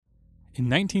In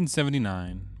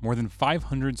 1979, more than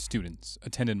 500 students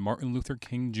attended Martin Luther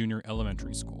King Jr.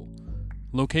 Elementary School,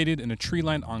 located in a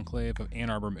tree-lined enclave of Ann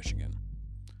Arbor, Michigan.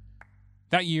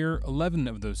 That year, 11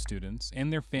 of those students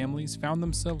and their families found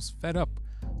themselves fed up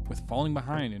with falling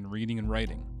behind in reading and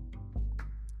writing.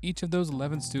 Each of those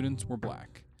 11 students were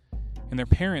black, and their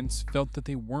parents felt that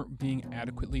they weren't being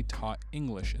adequately taught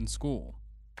English in school.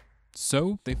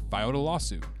 So they filed a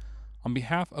lawsuit on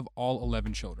behalf of all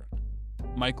 11 children.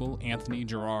 Michael, Anthony,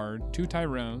 Gerard, two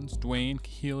Tyrones, Dwayne,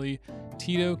 Kahili,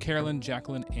 Tito, Carolyn,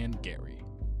 Jacqueline, and Gary.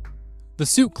 The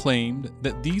suit claimed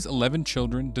that these 11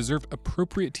 children deserved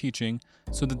appropriate teaching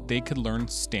so that they could learn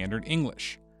standard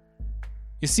English.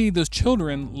 You see, those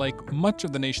children, like much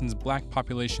of the nation's black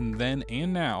population then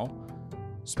and now,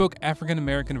 spoke African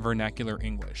American Vernacular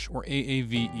English, or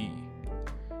AAVE.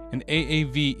 And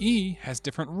AAVE has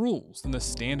different rules than the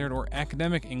standard or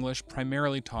academic English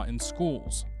primarily taught in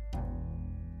schools.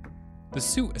 The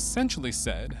suit essentially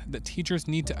said that teachers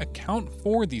need to account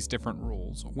for these different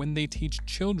rules when they teach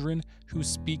children who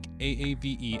speak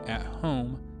AAVE at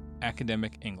home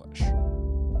academic English.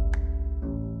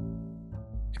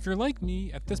 If you're like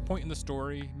me at this point in the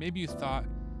story, maybe you thought,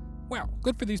 wow,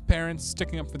 good for these parents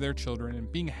sticking up for their children and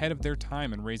being ahead of their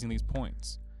time in raising these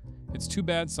points. It's too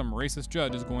bad some racist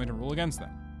judge is going to rule against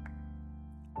them.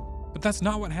 But that's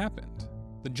not what happened.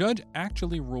 The judge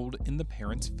actually ruled in the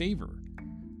parents' favor,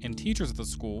 and teachers at the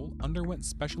school underwent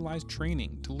specialized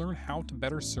training to learn how to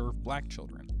better serve black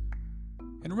children.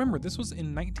 And remember, this was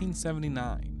in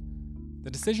 1979.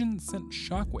 The decision sent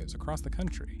shockwaves across the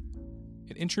country.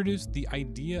 It introduced the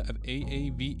idea of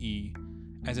AAVE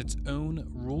as its own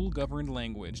rule-governed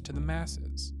language to the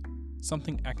masses,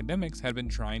 something academics had been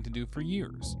trying to do for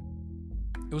years.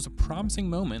 It was a promising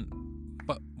moment,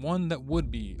 but one that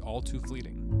would be all too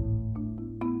fleeting.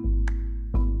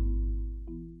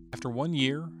 After 1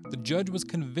 year, the judge was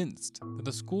convinced that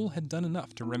the school had done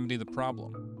enough to remedy the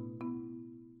problem.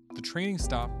 The training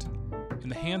stopped,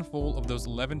 and the handful of those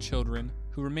 11 children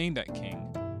who remained at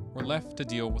King were left to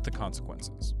deal with the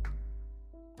consequences.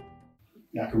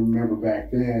 I can remember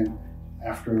back then,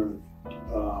 after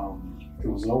it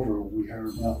was over, we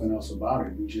heard nothing else about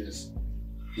it. We just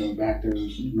went back to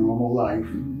normal life,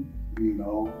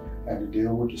 had to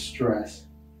deal with the stress.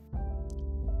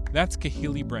 That's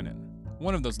Kahili Brennan,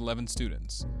 one of those 11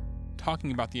 students,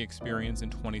 talking about the experience in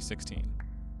 2016.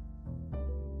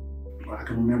 I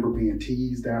can remember being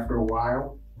teased after a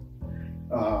while.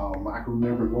 I can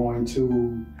remember going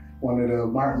to one of the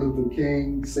Martin Luther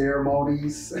King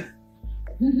ceremonies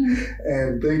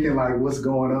and thinking like, what's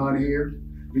going on here?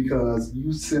 Because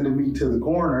you sending me to the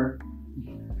corner,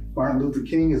 Martin Luther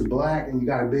King is black and you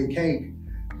got a big cake,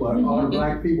 but all the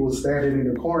black people were standing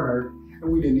in the corner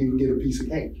and we didn't even get a piece of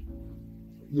cake.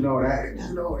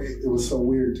 It was so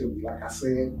weird to me. Like I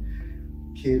said,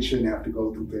 kids shouldn't have to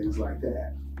go through things like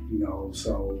that,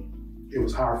 so it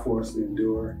was hard for us to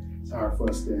endure. It's hard for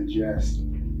us to ingest.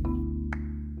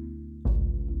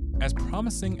 As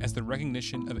promising as the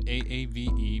recognition of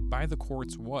AAVE by the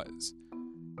courts was,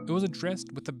 it was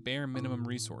addressed with the bare minimum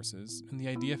resources, and the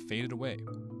idea faded away.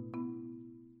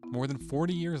 More than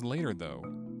 40 years later, though,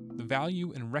 the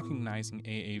value in recognizing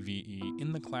AAVE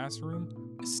in the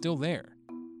classroom is still there.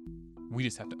 We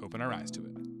just have to open our eyes to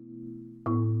it.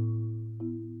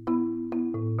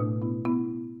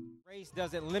 Race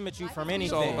doesn't limit you from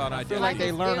anything. I feel like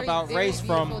they learn about race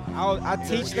from, I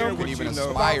teach them when even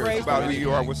about race. About who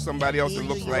you are with somebody else that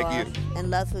looks like you. And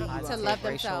love who you are. To love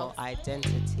themselves.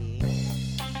 Identity.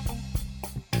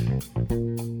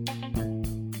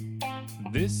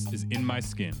 This is In My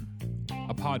Skin,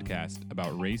 a podcast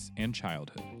about race and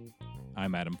childhood.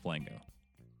 I'm Adam Flango.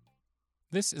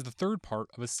 This is the third part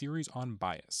of a series on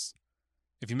bias.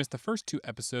 If you missed the first two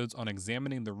episodes on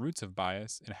examining the roots of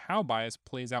bias and how bias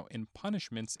plays out in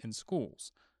punishments in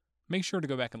schools, make sure to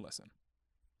go back and listen.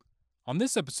 On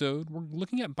this episode, we're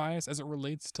looking at bias as it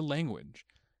relates to language,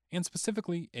 and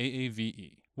specifically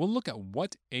AAVE. We'll look at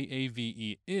what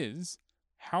AAVE is,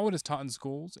 how it is taught in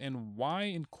schools, and why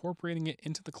incorporating it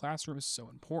into the classroom is so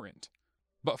important.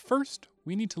 But first,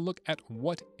 we need to look at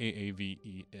what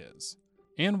AAVE is,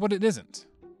 and what it isn't.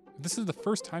 If this is the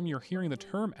first time you're hearing the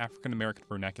term African American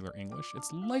Vernacular English,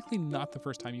 it's likely not the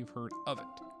first time you've heard of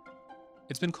it.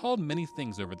 It's been called many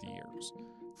things over the years,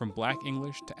 from Black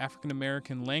English to African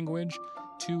American language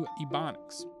to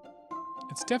Ebonics.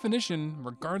 Its definition,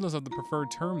 regardless of the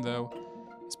preferred term though,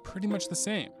 is pretty much the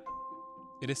same.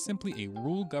 It is simply a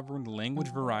rule-governed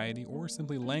language variety, or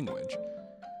simply language,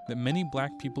 that many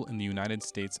black people in the United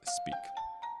States speak.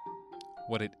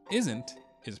 What it isn't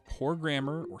is poor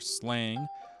grammar or slang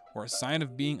or a sign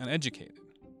of being uneducated.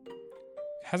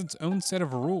 It has its own set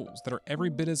of rules that are every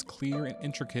bit as clear and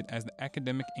intricate as the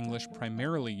academic English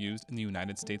primarily used in the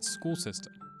United States school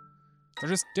system. They're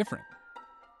just different.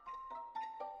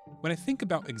 When I think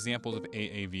about examples of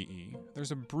AAVE,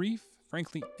 there's a brief,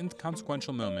 frankly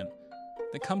inconsequential moment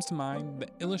that comes to mind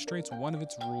that illustrates one of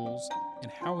its rules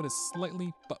and how it is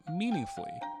slightly but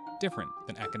meaningfully different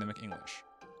than academic English.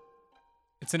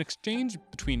 It's an exchange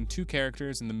between two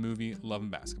characters in the movie Love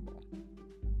and Basketball.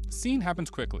 The scene happens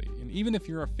quickly, and even if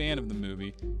you're a fan of the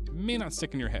movie, it may not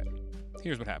stick in your head.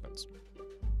 Here's what happens.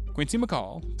 Quincy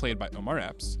McCall, played by Omar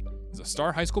Epps, is a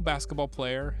star high school basketball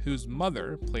player whose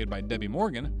mother, played by Debbie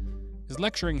Morgan, is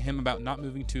lecturing him about not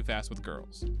moving too fast with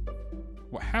girls.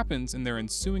 What happens in their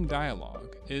ensuing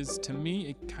dialogue is, to me,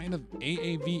 a kind of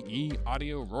AAVE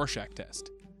audio Rorschach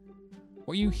test.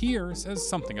 What you hear says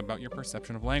something about your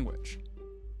perception of language.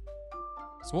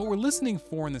 So what we're listening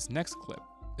for in this next clip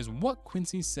is what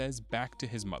Quincy says back to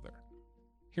his mother.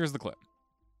 Here's the clip.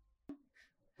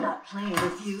 Not playing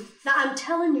with you. Now I'm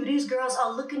telling you, these girls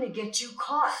are looking to get you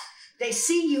caught. They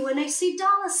see you and they see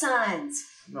dollar signs.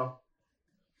 No.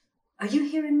 Are you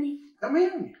hearing me? I'm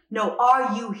hearing you. No,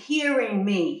 are you hearing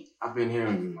me? I've been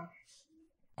hearing you, Mom.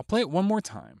 I'll play it one more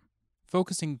time,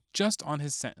 focusing just on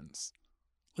his sentence.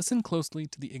 Listen closely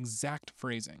to the exact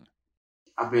phrasing.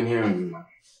 I've been hearing you, Mom.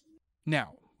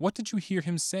 Now, what did you hear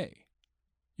him say?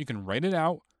 You can write it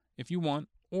out if you want,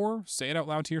 or say it out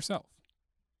loud to yourself.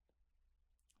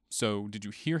 So, did you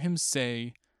hear him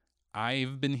say,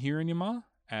 I've been hearing you, Ma?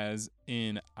 As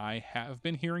in, I have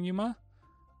been hearing you, Ma?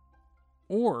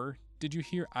 Or did you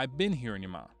hear I've been hearing you,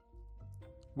 Ma?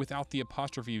 Without the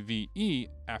apostrophe VE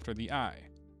after the I.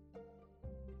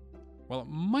 While it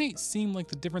might seem like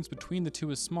the difference between the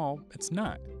two is small, it's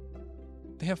not.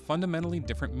 They have fundamentally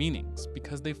different meanings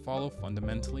because they follow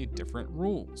fundamentally different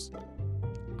rules.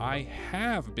 I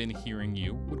have been hearing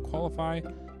you would qualify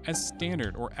as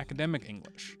standard or academic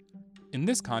English. In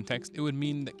this context, it would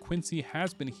mean that Quincy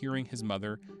has been hearing his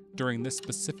mother during this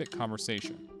specific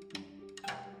conversation.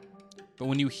 But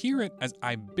when you hear it as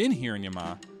I've been hearing you,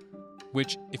 Ma,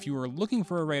 which, if you were looking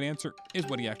for a right answer, is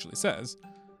what he actually says,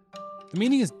 the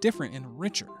meaning is different and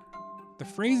richer. The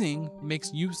phrasing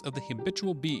makes use of the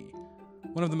habitual be,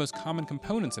 one of the most common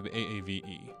components of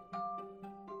AAVE.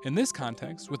 In this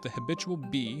context, with the habitual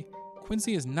be,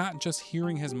 Quincy is not just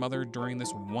hearing his mother during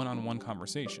this one-on-one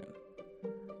conversation.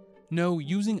 No,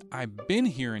 using I've been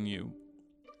hearing you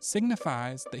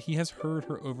signifies that he has heard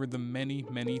her over the many,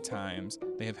 many times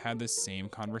they have had this same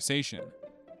conversation.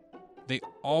 They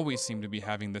always seem to be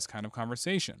having this kind of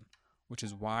conversation, which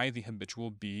is why the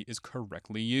habitual be is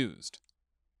correctly used.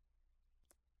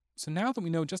 So now that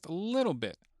we know just a little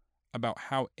bit about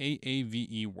how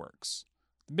AAVE works,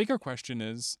 the bigger question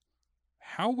is,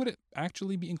 how would it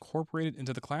actually be incorporated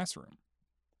into the classroom?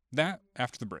 That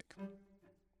after the break.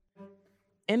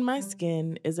 In My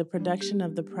Skin is a production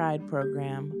of the PRIDE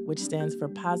program, which stands for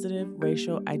Positive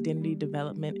Racial Identity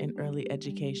Development in Early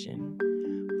Education.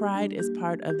 PRIDE is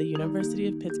part of the University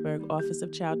of Pittsburgh Office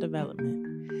of Child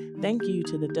Development. Thank you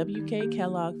to the W.K.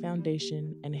 Kellogg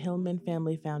Foundation and Hillman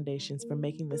Family Foundations for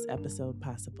making this episode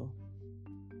possible.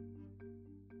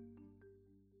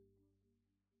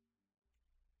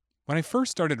 When I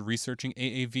first started researching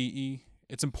AAVE,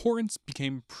 its importance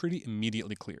became pretty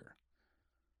immediately clear.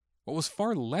 What was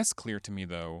far less clear to me,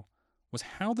 though, was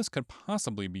how this could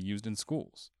possibly be used in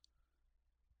schools.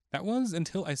 That was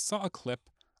until I saw a clip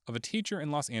of a teacher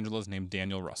in Los Angeles named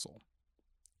Daniel Russell.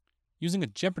 Using a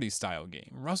Jeopardy-style game,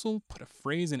 Russell put a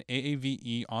phrase in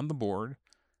AAVE on the board,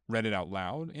 read it out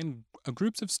loud, and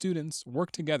groups of students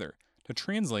worked together to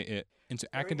translate it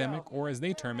into academic, or as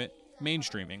they term it,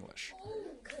 mainstream English.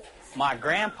 My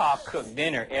grandpa cooked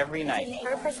dinner every night.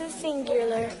 Third person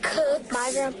singular, cook.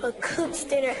 My grandpa cooks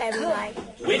dinner every night.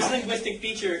 Which linguistic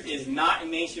feature is not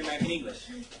in mainstream American English?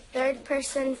 Third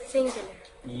person singular.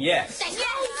 Yes.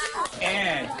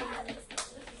 And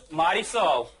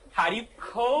Marisol, how do you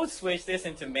code switch this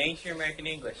into mainstream American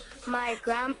English? My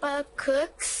grandpa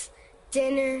cooks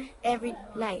dinner every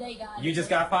night. You just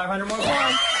got 500 more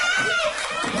points.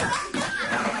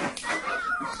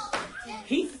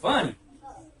 He's funny.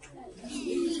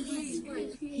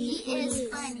 He is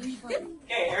funny.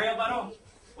 Okay, Ariel Baron,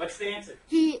 what's the answer?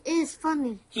 He is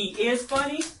funny. He is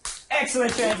funny?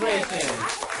 Excellent translation.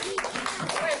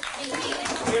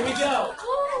 Here we go.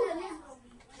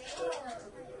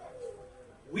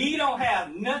 We don't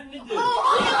have nothing to do.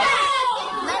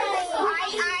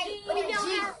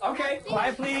 Okay,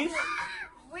 quiet please.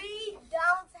 We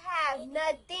don't have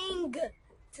nothing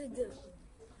to do.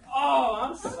 Oh,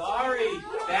 I'm sorry.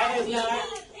 That is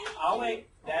not. I'll wait.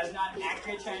 That is not an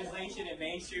accurate translation in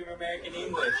mainstream American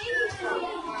English.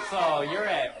 So you're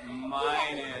at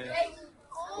minus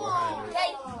 400.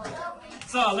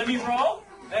 So let me roll.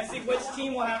 Let's see which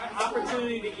team will have an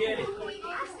opportunity to get it.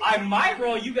 I might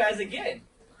roll you guys again.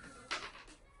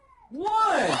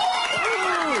 1.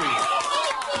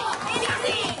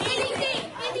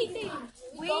 Anything.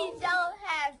 We don't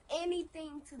have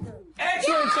anything to do.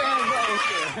 Excellent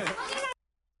translation.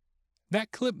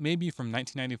 That clip may be from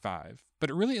 1995, but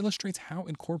it really illustrates how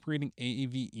incorporating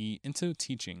AAVE into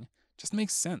teaching just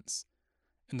makes sense.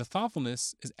 And the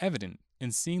thoughtfulness is evident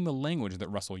in seeing the language that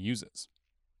Russell uses.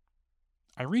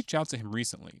 I reached out to him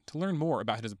recently to learn more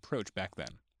about his approach back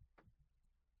then.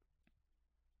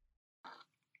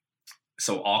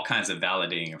 So all kinds of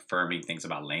validating, affirming things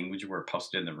about language were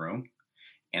posted in the room.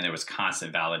 And there was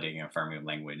constant validating and affirming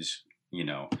language,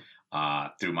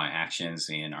 through my actions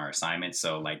in our assignments.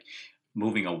 So like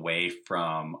moving away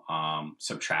from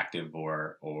subtractive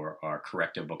or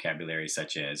corrective vocabulary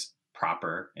such as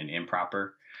proper and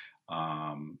improper,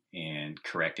 and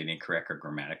correct and incorrect, or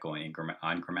grammatical and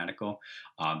ungrammatical.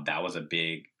 That was a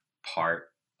big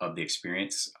part of the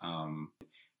experience.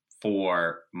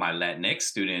 For my Latinx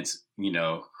students,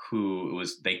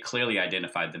 they clearly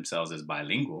identified themselves as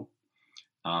bilingual.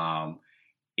 I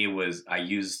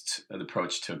used the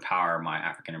approach to empower my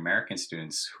African American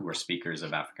students who were speakers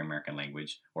of African American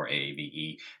language, or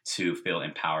AAVE, to feel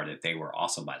empowered that they were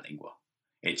also bilingual.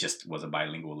 It just was a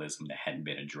bilingualism that hadn't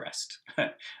been addressed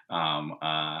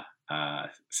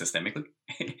systemically,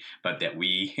 but that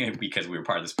we, because we were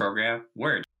part of this program,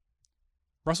 were.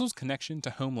 Russell's connection to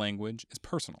home language is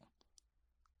personal.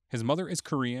 His mother is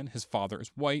Korean, his father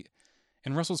is white,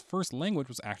 and Russell's first language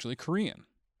was actually Korean.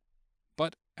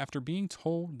 But after being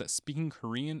told that speaking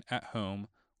Korean at home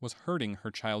was hurting her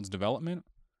child's development,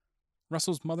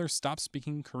 Russell's mother stopped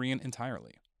speaking Korean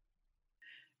entirely.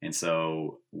 And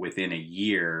so within a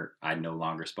year, I no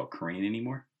longer spoke Korean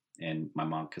anymore. And my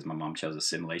mom chose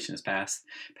assimilationist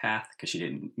path because she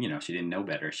didn't know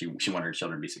better. She wanted her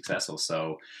children to be successful.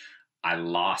 So I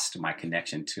lost my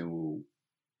connection to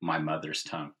my mother's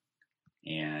tongue.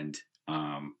 And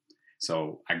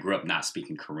so I grew up not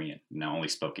speaking Korean, and I only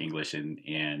spoke English, and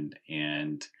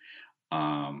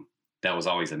that was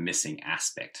always a missing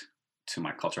aspect to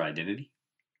my cultural identity.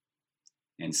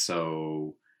 And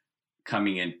so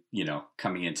coming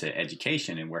into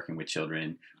education and working with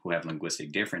children who have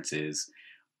linguistic differences,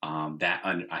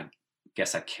 I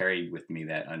guess I carried with me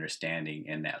that understanding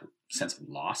and that sense of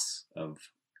loss of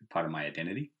part of my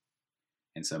identity.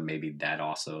 And so maybe that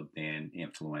also then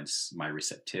influenced my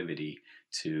receptivity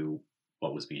to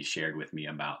what was being shared with me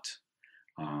about,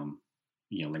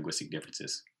 linguistic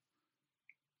differences.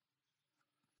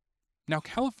 Now,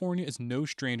 California is no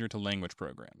stranger to language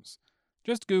programs.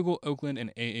 Just Google Oakland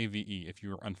and AAVE if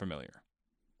you are unfamiliar.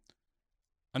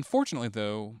 Unfortunately,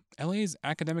 though, LA's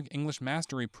Academic English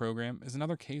Mastery program is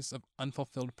another case of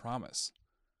unfulfilled promise.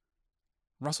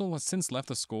 Russell has since left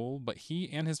the school, but he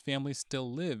and his family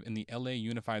still live in the LA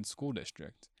Unified School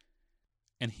District,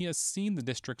 and he has seen the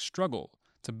district struggle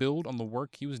to build on the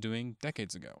work he was doing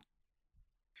decades ago.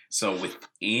 So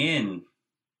within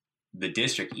the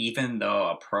district, even though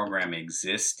a program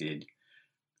existed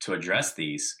to address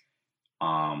these,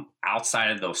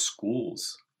 outside of those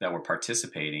schools that were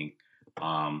participating,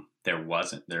 there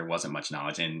wasn't much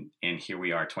knowledge. And here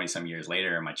we are 20-some years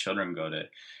later, and my children go to,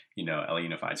 LA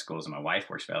Unified schools, and my wife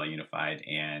works for LA Unified,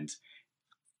 and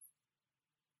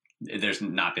there's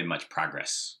not been much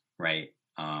progress, right?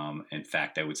 In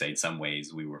fact, I would say in some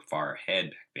ways we were far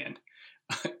ahead back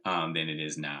then than it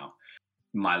is now.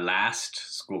 My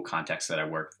last school context that I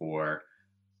worked for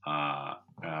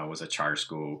was a charter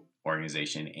school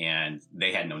organization, and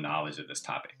they had no knowledge of this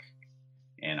topic.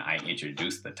 And I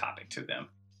introduced the topic to them.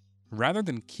 Rather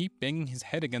than keep banging his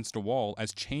head against a wall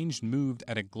as change moved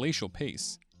at a glacial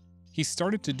pace, he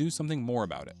started to do something more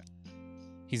about it.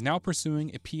 He's now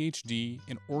pursuing a PhD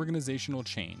in organizational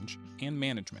change and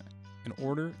management in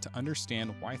order to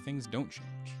understand why things don't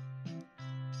change.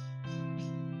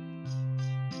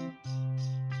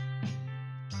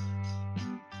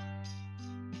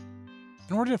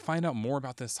 In order to find out more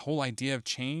about this whole idea of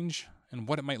change and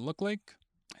what it might look like,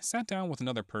 I sat down with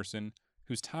another person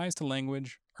whose ties to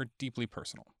language are deeply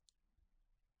personal.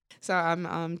 So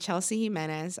I'm Chelsea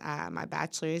Jimenez. My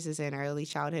bachelor's is in early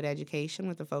childhood education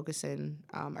with a focus in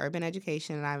urban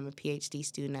education, and I'm a PhD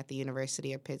student at the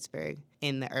University of Pittsburgh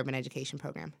in the urban education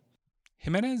program.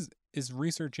 Jimenez is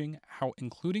researching how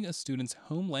including a student's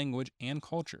home language and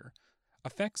culture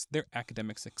affects their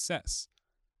academic success,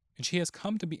 and she has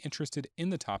come to be interested in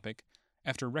the topic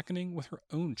after reckoning with her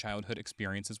own childhood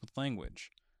experiences with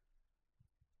language.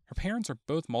 Her parents are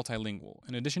both multilingual.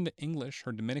 In addition to English,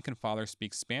 her Dominican father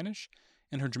speaks Spanish,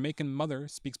 and her Jamaican mother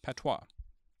speaks Patois.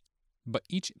 But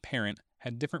each parent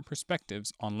had different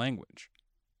perspectives on language.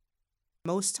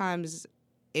 Most times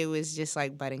it was just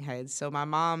like butting heads. So my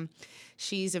mom,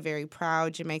 she's a very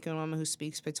proud Jamaican woman who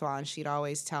speaks Patois, and she'd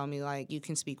always tell me, like, you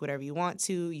can speak whatever you want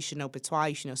to. You should know Patois,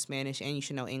 you should know Spanish, and you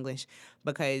should know English,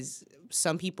 because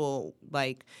some people,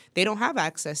 like, they don't have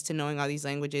access to knowing all these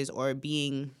languages or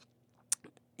being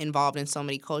involved in so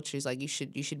many cultures. Like, you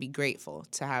should be grateful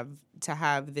to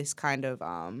have this kind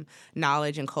of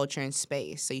knowledge and culture and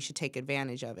space. So you should take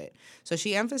advantage of it. So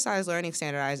she emphasized learning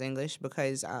standardized English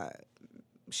because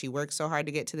she worked so hard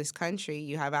to get to this country.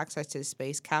 You have access to this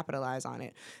space, capitalize on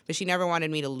it. But she never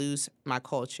wanted me to lose my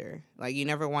culture. Like, you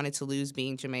never wanted to lose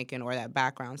being Jamaican or that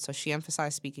background. So she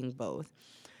emphasized speaking both.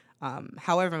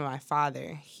 However, my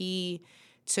father, he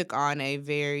took on a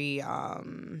very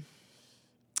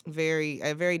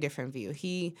different view.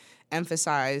 He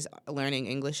emphasized learning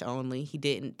English only. He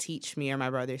didn't teach me or my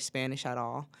brother Spanish at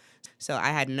all. So I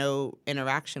had no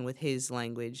interaction with his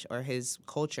language or his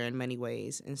culture in many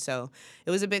ways. And so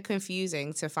it was a bit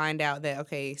confusing to find out that,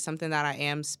 okay, something that I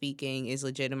am speaking is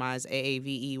legitimized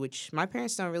AAVE, which my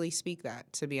parents don't really speak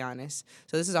that, to be honest.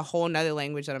 So this is a whole nother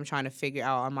language that I'm trying to figure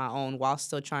out on my own while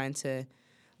still trying to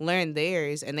learn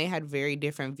theirs. And they had very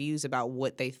different views about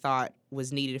what they thought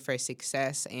was needed for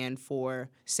success and for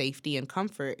safety and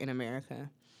comfort in America.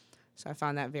 So I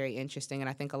found that very interesting, and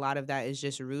I think a lot of that is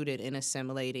just rooted in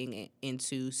assimilating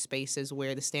into spaces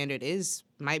where the standard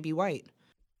might be white.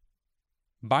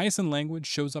 Bias in language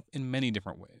shows up in many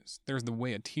different ways. There's the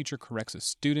way a teacher corrects a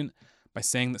student by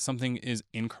saying that something is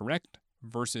incorrect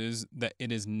versus that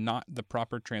it is not the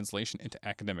proper translation into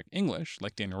academic English,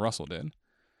 like Daniel Russell did.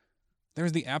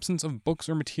 There's the absence of books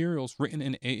or materials written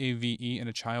in AAVE in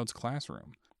a child's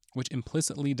classroom, which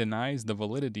implicitly denies the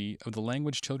validity of the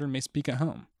language children may speak at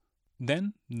home.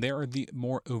 Then there are the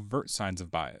more overt signs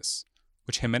of bias,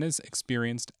 which Jimenez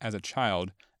experienced as a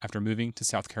child after moving to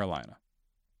South Carolina.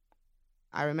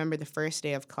 I remember the first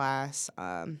day of class,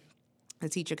 the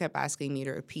teacher kept asking me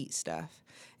to repeat stuff.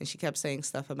 And she kept saying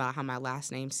stuff about how my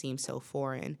last name seemed so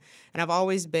foreign. And I've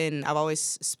always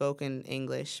spoken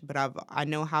English, but I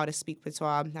know how to speak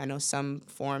Patois. I know some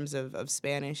forms of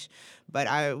Spanish, but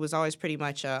I was always pretty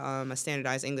much a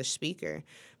standardized English speaker.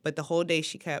 But the whole day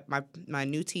she kept, my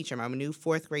new teacher, my new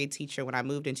fourth grade teacher when I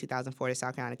moved in 2004 to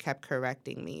South Carolina, kept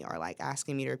correcting me or like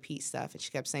asking me to repeat stuff. And she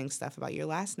kept saying stuff about, your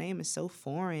last name is so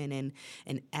foreign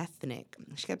and ethnic.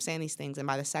 She kept saying these things. And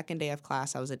by the second day of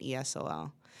class, I was at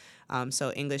ESOL.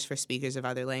 So English for speakers of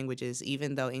other languages,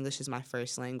 even though English is my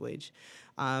first language.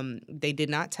 They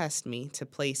did not test me to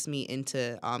place me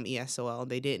into ESOL.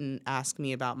 They didn't ask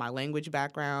me about my language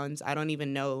backgrounds. I don't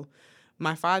even know.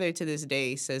 My father to this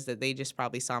day says that they just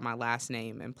probably saw my last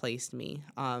name and placed me,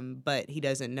 but he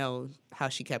doesn't know how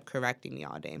she kept correcting me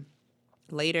all day.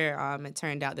 Later, it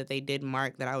turned out that they did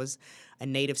mark that I was a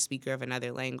native speaker of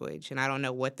another language, and I don't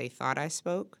know what they thought I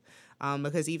spoke,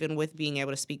 because even with being able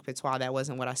to speak Patois, that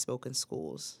wasn't what I spoke in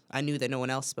schools. I knew that no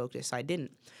one else spoke it, so I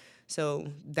didn't. So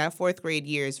that fourth grade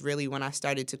year is really when I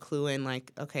started to clue in,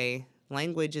 like, okay,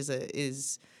 language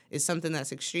is something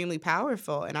that's extremely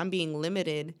powerful, and I'm being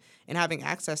limited in having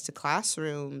access to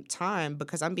classroom time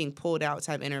because I'm being pulled out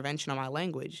to have intervention on my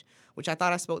language, which I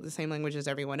thought I spoke the same language as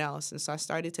everyone else. And so I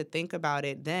started to think about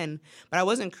it then, but I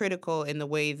wasn't critical in the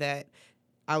way that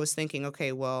I was thinking,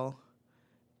 okay, well,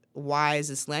 why is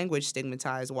this language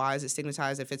stigmatized? Why is it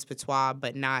stigmatized if it's Patois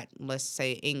but not, let's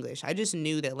say, English? I just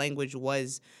knew that language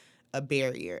was a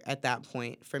barrier at that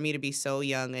point for me to be so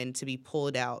young and to be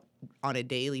pulled out on a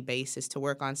daily basis to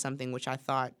work on something which I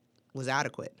thought was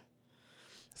adequate.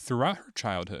 Throughout her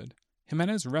childhood,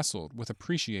 Jimenez wrestled with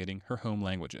appreciating her home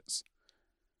languages.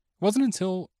 It wasn't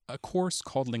until a course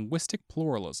called Linguistic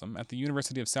Pluralism at the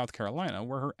University of South Carolina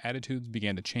where her attitudes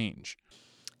began to change.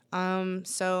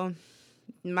 So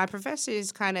my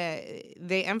professors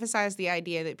they emphasize the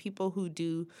idea that people who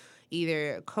do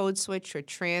either code switch or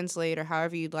translate or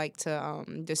however you'd like to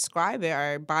describe it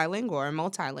are bilingual or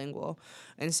multilingual.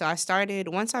 And so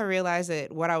once I realized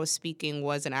that what I was speaking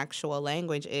was an actual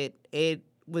language, it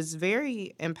was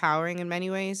very empowering in many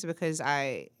ways because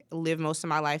I lived most of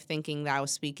my life thinking that I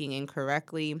was speaking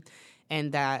incorrectly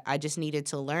and that I just needed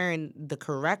to learn the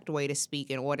correct way to speak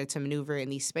in order to maneuver in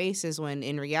these spaces when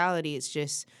in reality it's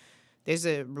just there's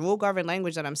a rule-governed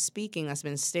language that I'm speaking that's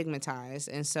been stigmatized.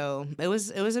 And so it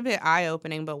was a bit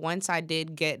eye-opening, but once I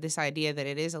did get this idea that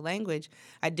it is a language,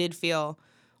 I did feel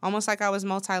almost like I was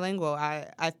multilingual.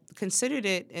 I considered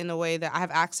it in a way that I have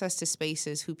access to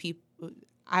spaces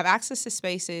I have access to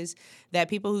spaces that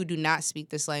people who do not speak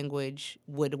this language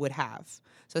would have.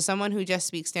 So someone who just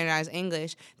speaks standardized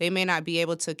English, they may not be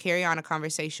able to carry on a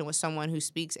conversation with someone who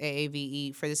speaks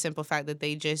AAVE for the simple fact that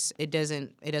it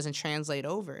doesn't translate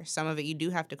over. Some of it you do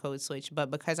have to code switch, but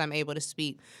because I'm able to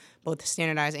speak both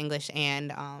standardized English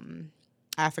and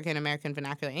African American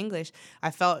vernacular English,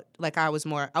 I felt like I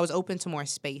was open to more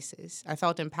spaces. I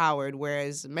felt empowered,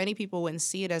 whereas many people wouldn't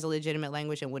see it as a legitimate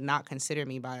language and would not consider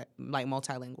me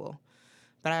multilingual.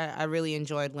 But I really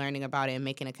enjoyed learning about it and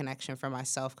making a connection for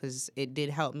myself, because it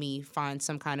did help me find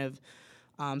some kind of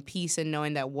peace in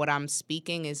knowing that what I'm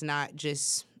speaking is not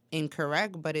just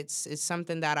incorrect, but it's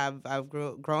something that I've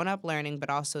grown up learning, but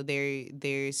also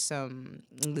there's some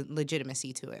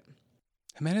legitimacy to it.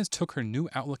 Jimenez took her new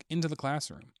outlook into the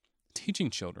classroom, teaching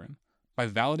children by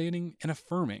validating and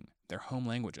affirming their home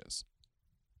languages.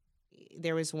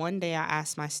 There was one day I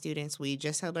asked my students, we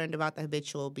just had learned about the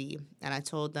habitual B, and I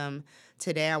told them,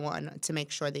 today I want to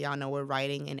make sure that y'all know we're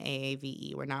writing in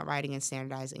AAVE. We're not writing in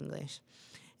standardized English.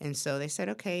 And so they said,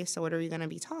 okay, so what are we going to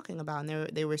be talking about? And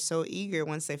they were so eager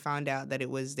once they found out that it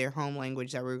was their home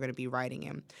language that we were going to be writing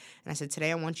in. And I said,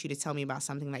 today I want you to tell me about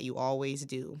something that you always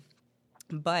do.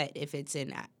 But if it's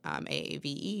in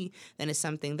AAVE, then it's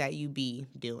something that you be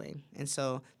doing. And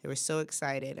so they were so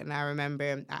excited. And I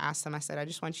remember I asked them, I said, I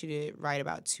just want you to write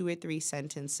about 2 or 3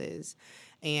 sentences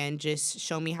and just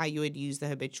show me how you would use the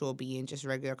habitual be in just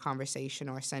regular conversation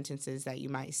or sentences that you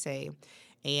might say.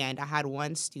 And I had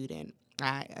one student.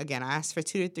 I asked for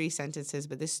 2 to 3 sentences,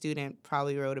 but this student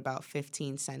probably wrote about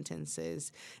 15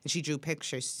 sentences, and she drew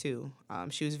pictures too.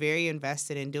 She was very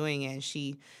invested in doing it, and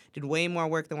she did way more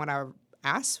work than what I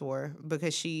asked for,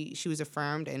 because she was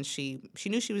affirmed and she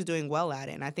knew she was doing well at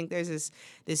it. And I think there's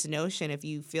this notion, if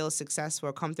you feel successful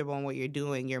or comfortable in what you're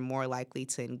doing, you're more likely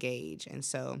to engage. And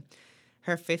so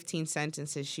her 15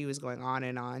 sentences, she was going on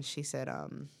and on. She said,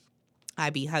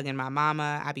 I be hugging my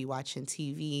mama, I be watching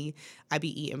TV, I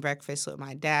be eating breakfast with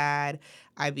my dad,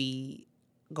 I be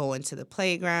going to the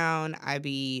playground, I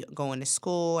be going to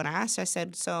school. And I asked her, I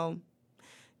said, so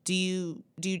do you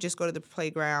just go to the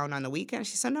playground on the weekend?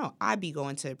 She said, no, I be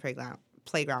going to the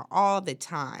playground all the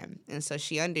time. And so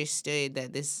she understood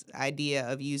that this idea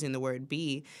of using the word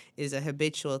be is a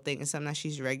habitual thing and something that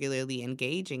she's regularly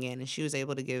engaging in. And she was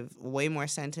able to give way more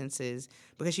sentences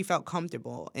because she felt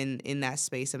comfortable in that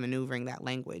space of maneuvering that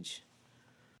language.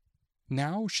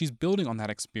 Now she's building on that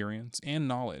experience and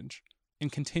knowledge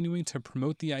and continuing to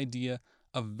promote the idea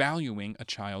of valuing a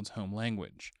child's home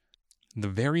language. The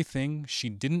very thing she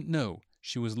didn't know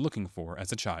she was looking for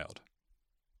as a child.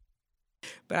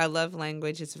 But I love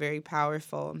language. It's very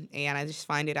powerful. And I just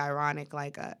find it ironic.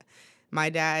 My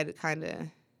dad kind of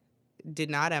did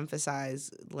not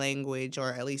emphasize language,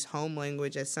 or at least home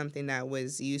language, as something that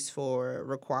was useful or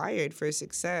required for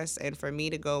success. And for me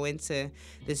to go into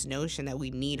this notion that we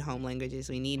need home languages,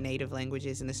 we need native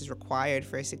languages, and this is required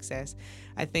for success,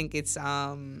 I think it's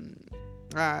a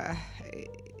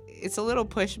little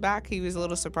pushback. He was a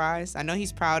little surprised. I know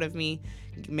he's proud of me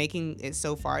making it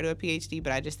so far to a PhD,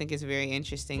 but I just think it's very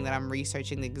interesting that I'm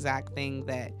researching the exact thing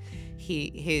that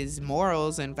his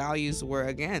morals and values were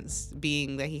against,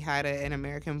 being that he had an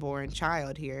American-born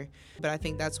child here. But I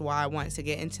think that's why I want to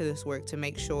get into this work, to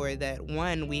make sure that,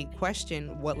 one, we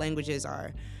question what languages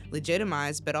are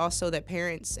legitimized, but also that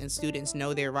parents and students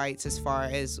know their rights as far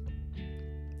as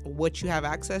what you have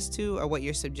access to or what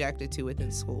you're subjected to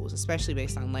within schools, especially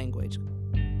based on language.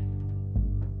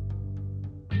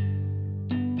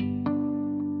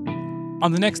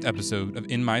 On the next episode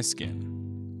of In My Skin,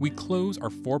 we close our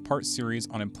 4-part series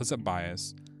on implicit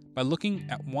bias by looking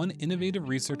at one innovative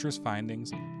researcher's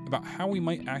findings about how we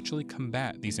might actually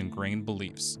combat these ingrained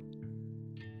beliefs.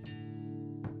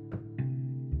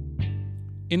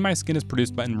 In My Skin is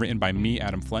produced and written by me,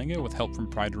 Adam Flanga, with help from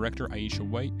Pride Director Aisha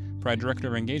White, Pride Director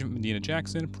of Engagement Medina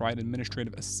Jackson, Pride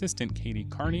Administrative Assistant Katie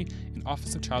Carney, and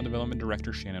Office of Child Development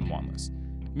Director Shannon Wanless.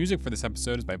 Music for this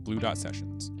episode is by Blue Dot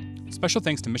Sessions. Special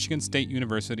thanks to Michigan State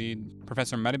University,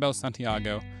 Professor Maribel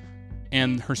Santiago,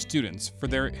 and her students for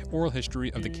their oral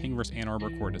history of the King v. Ann Arbor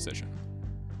court decision.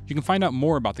 You can find out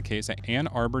more about the case at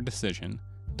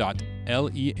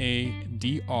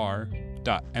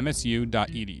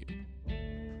annarbordecision.leadr.msu.edu.